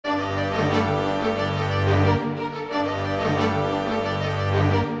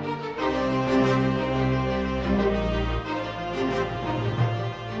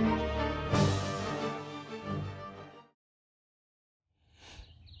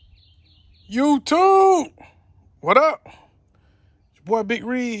YouTube, what up? Your boy Big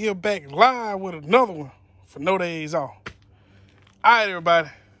Reed here, back live with another one for No Days Off. All right, everybody.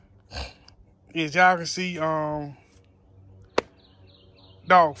 As y'all can see, dog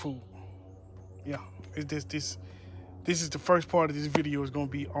food. Yeah, this is the first part of this video is gonna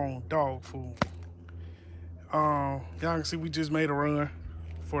be on dog food. Y'all can see we just made a run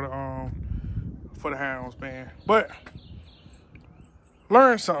for the hounds, man. But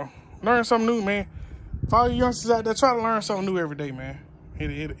learn something new, man. For all you youngsters out there, try to learn something new every day, man.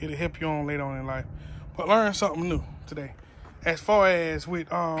 It'll help you on later on in life. But learn something new today. As far as with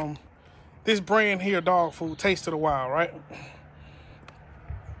this brand here, dog food, Taste of the Wild, right?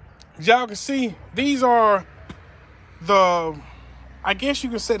 As y'all can see, these are I guess you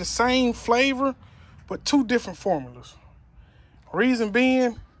could say the same flavor, but two different formulas. Reason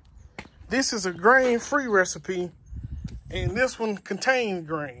being, this is a grain-free recipe, and this one contains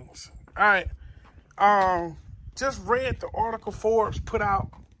grains. All right. Just read the article Forbes put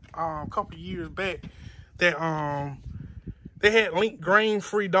out a couple years back that they had linked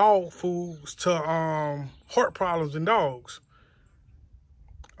grain-free dog foods to heart problems in dogs.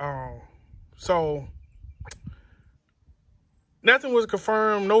 So nothing was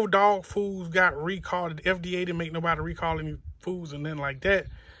confirmed. No dog foods got recalled. The FDA didn't make nobody recall any foods and nothing like that.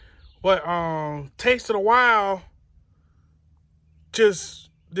 But Taste of the Wild just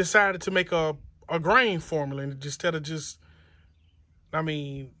decided to make a grain formula instead of just,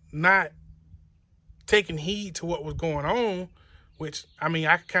 not taking heed to what was going on, which, I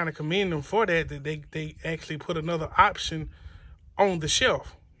kind of commend them for that they actually put another option on the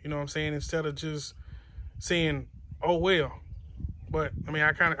shelf, you know what I'm saying, instead of just saying, oh, well. But,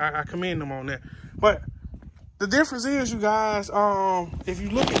 I commend them on that. But the difference is, you guys, if you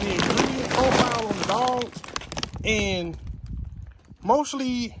look at the ingredient profile on the dogs, and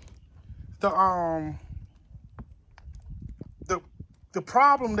mostly the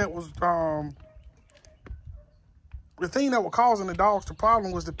problem that was, the thing that was causing the dogs the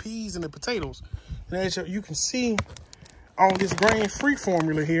problem was the peas and the potatoes. And as you can see on this grain-free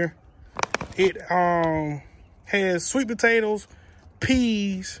formula here, it has sweet potatoes,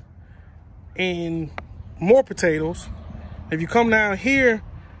 peas, and more potatoes. If you come down here,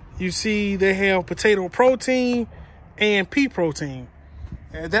 you see they have potato protein and pea protein.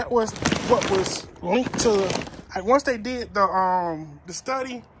 And that was what was linked to, like, once they did the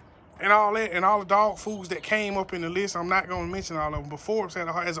study and all that, and all the dog foods that came up in the list. I'm not going to mention all of them, but Forbes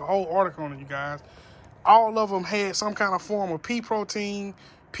has a whole article on it, you guys. All of them had some kind of form of pea protein,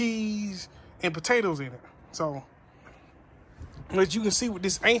 peas, and potatoes in it. So, as you can see with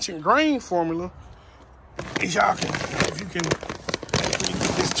this ancient grain formula, if you can get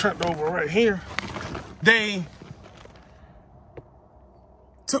this turned over right here, they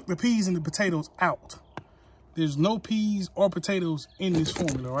took the peas and the potatoes out. There's no peas or potatoes in this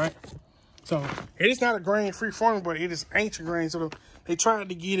formula, right? So it is not a grain-free formula, but it is ancient grain. So they tried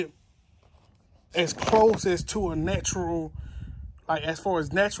to get it as close as to a natural, like as far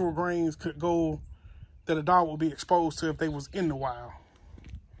as natural grains could go, that a dog would be exposed to if they was in the wild.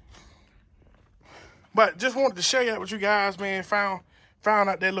 But just wanted to share that with you guys, man. Found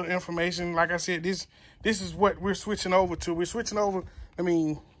out that little information. Like I said, this is what we're switching over to. We're switching over.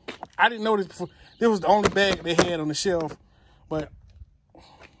 I didn't know this before. This was the only bag they had on the shelf, but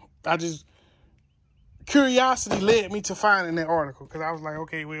curiosity led me to finding that article, because I was like,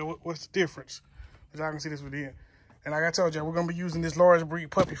 okay, well, what's the difference? As y'all can see this with it. And like I told you, we're gonna be using this large breed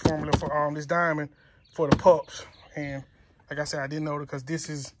puppy formula for this diamond for the pups. And like I said, I didn't know it because this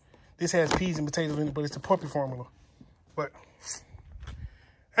has peas and potatoes in it, but it's the puppy formula. But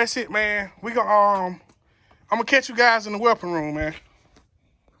that's it, man. We gonna I'm gonna catch you guys in the weapon room, man.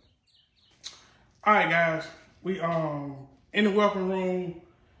 All right, guys, we in the weapon room,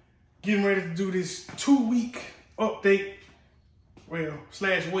 getting ready to do this 2-week update, well, /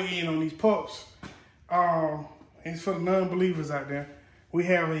 weigh-in on these pups. And it's for the non-believers out there. We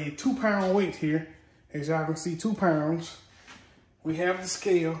have a 2-pound weight here, as y'all can see, 2 pounds. We have the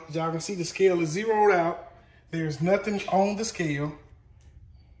scale. As y'all can see, the scale is zeroed out. There's nothing on the scale.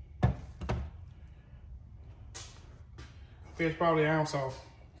 Okay, it's probably an ounce off.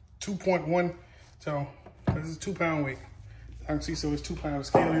 2.1. So this is 2-pound weight. I can see, so it's 2 pounds.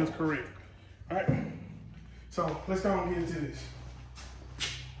 The scale is correct. All right. So let's go and get into this.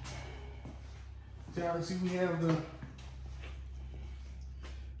 So y'all can see we have the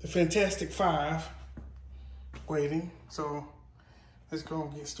Fantastic 5 waiting. So let's go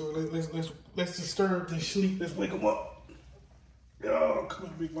and get started. Let's disturb this sleep. Let's wake them up. Oh, come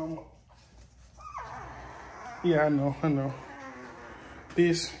on, big mama. Yeah, I know.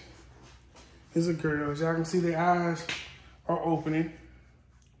 This is a girl. As y'all can see, their eyes are opening.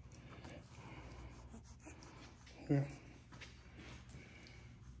 Yeah.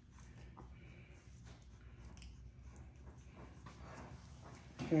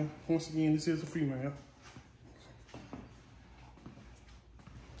 Yeah, once again, this is a female.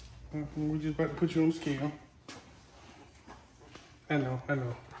 We're just about to put you on the scale. I know.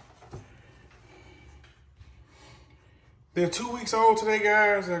 They're 2 weeks old today,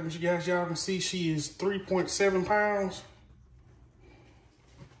 guys. As y'all can see, she is 3.7 pounds.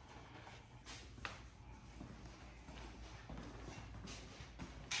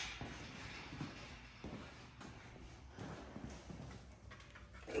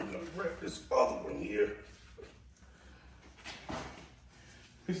 I'm gonna grab this other one here.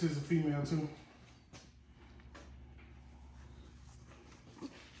 This is a female too.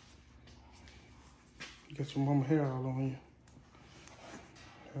 Got your mama hair all on you.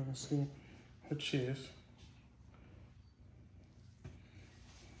 You can see her chest.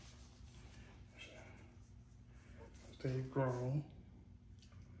 They've grown.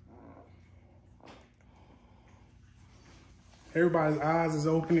 Everybody's eyes is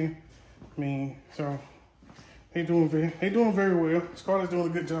opening. I mean, so they doing very well. Scarlett's doing a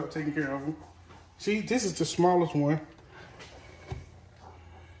good job taking care of them. See, this is the smallest one.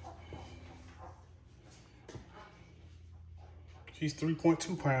 She's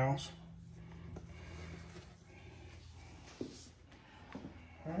 3.2 pounds.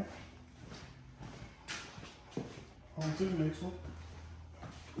 All right. On to the next one.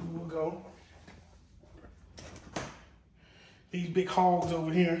 We'll go. These big hogs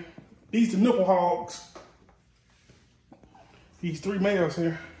over here. These the nipple hogs. These 3 males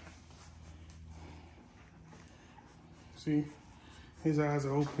here. See, his eyes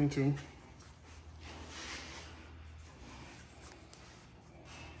are open too.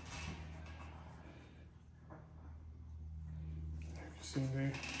 See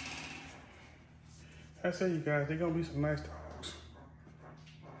there. I tell you guys, they're gonna be some nice dogs.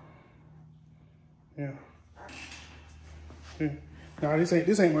 Yeah. Nah,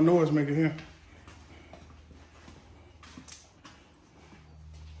 this ain't my noise maker here.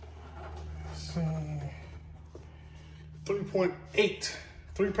 So, 3.8,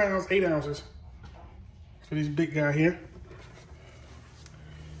 3 pounds, 8 ounces for this big guy here.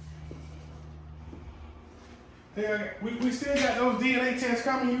 Yeah, we still got those DNA tests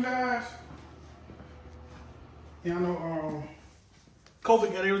coming, you guys. Yeah, I know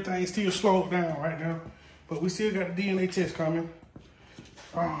COVID got everything still slowed down right now, but we still got the DNA test coming.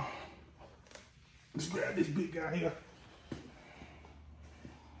 Let's grab this big guy here.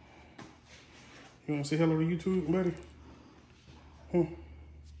 You want to say hello to YouTube, buddy?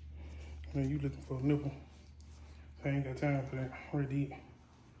 Man, you looking for a nipple. I ain't got time for that. I'm ready to eat. You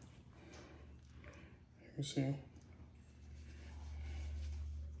can see.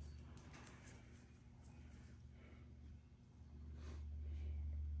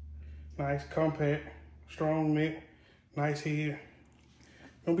 Nice, compact, strong neck, nice head.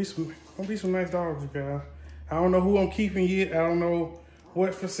 Gonna be some nice dogs, you guys. I don't know who I'm keeping yet. I don't know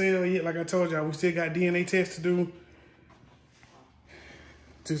what for sale yet. Like I told y'all, we still got DNA tests to do.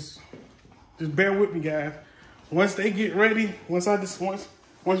 Just bear with me, guys. Once they get ready, once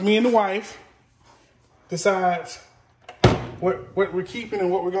me and the wife decides what we're keeping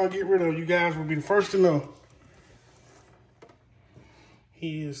and what we're gonna get rid of, you guys will be the first to know.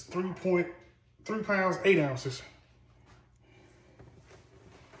 He is 3 pounds, 8 ounces.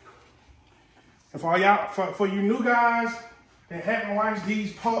 And for y'all, for you new guys that haven't watched,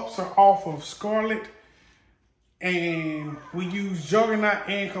 these pups are off of Scarlett, and we use Juggernaut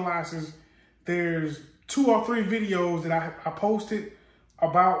and Colossus. There's 2 or 3 videos that I posted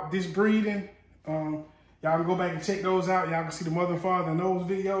about this breeding. Y'all can go back and check those out. Y'all can see the mother and father in those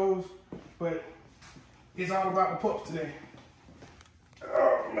videos. But it's all about the pups today.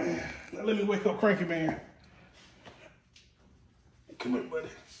 Oh man, now let me wake up Cranky Man. Come here, buddy.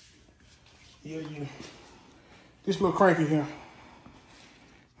 Yeah, you. This little Cranky here.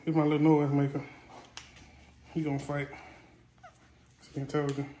 He's my little noise maker. He gonna fight. See, I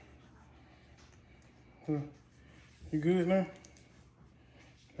told you. You good now?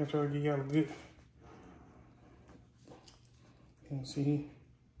 I try to get y'all a good. You can see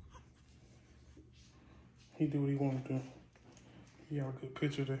he do what he want to do. Give y'all a good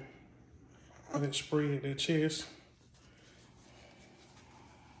picture there. Of that spread, that chest.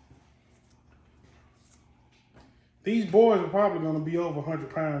 These boys are probably gonna be over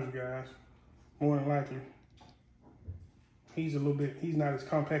 100 pounds, you guys. More than likely. He's not as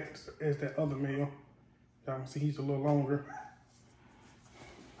compact as that other male. Y'all can see he's a little longer.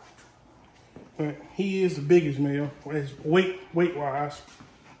 But he is the biggest male, weight-wise.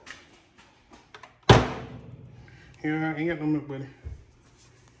 Yeah, I ain't got no milk, buddy.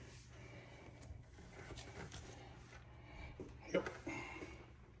 Yep.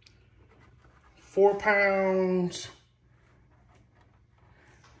 4 pounds,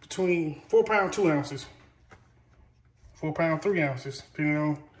 between 4 pounds, 2 ounces. 4 pounds, 3 ounces, depending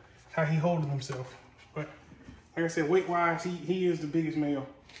on how he holding himself. But like I said, weight-wise, he is the biggest male.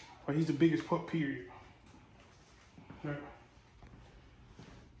 Or he's the biggest pup, period. Right.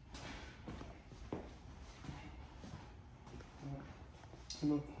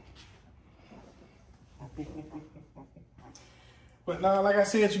 But now, like I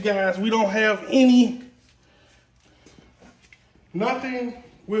said, you guys, we don't have nothing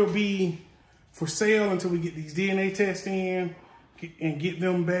will be for sale until we get these DNA tests in and get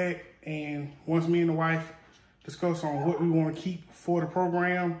them back. And once me and the wife discuss on what we want to keep for the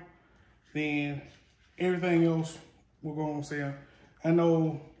program, then everything else will go on sale. I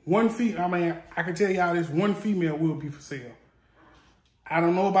know I can tell y'all this, one female will be for sale. I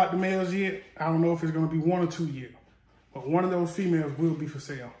don't know about the males yet. I don't know if it's going to be 1 or 2 yet. But one of those females will be for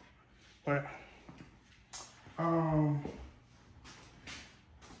sale. But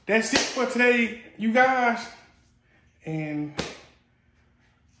that's it for today, you guys. And,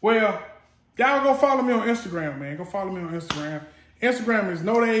 well, y'all go follow me on Instagram, man. Go follow me on Instagram. Instagram is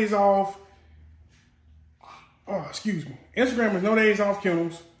No Days Off. Oh, excuse me. Instagram is No Days Off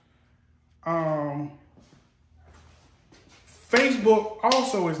Kennels. Facebook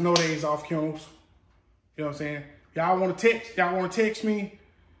also is No Days Off Kennels. You know what I'm saying? Y'all want to text me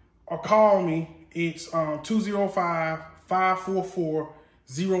or call me. It's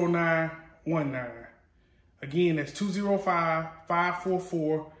 205-544-0919. Again, that's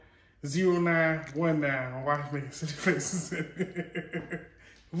 205-544-0919. My wife's making silly faces.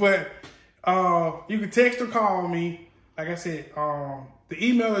 But you can text or call me. Like I said, the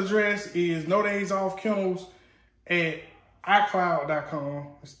email address is nodaysoffkennels@iCloud.com.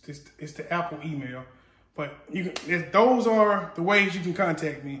 It's the Apple email. But those are the ways you can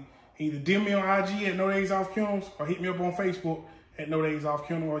contact me. Either DM me on IG at No Days Off Kennels or hit me up on Facebook at No Days Off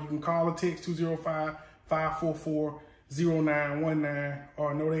Kennel, or you can call or text 205-544-0919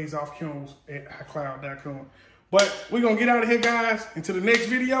 or No Days Off Kennels at iCloud.com. But we're going to get out of here, guys. Until the next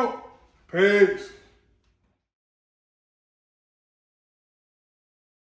video, peace.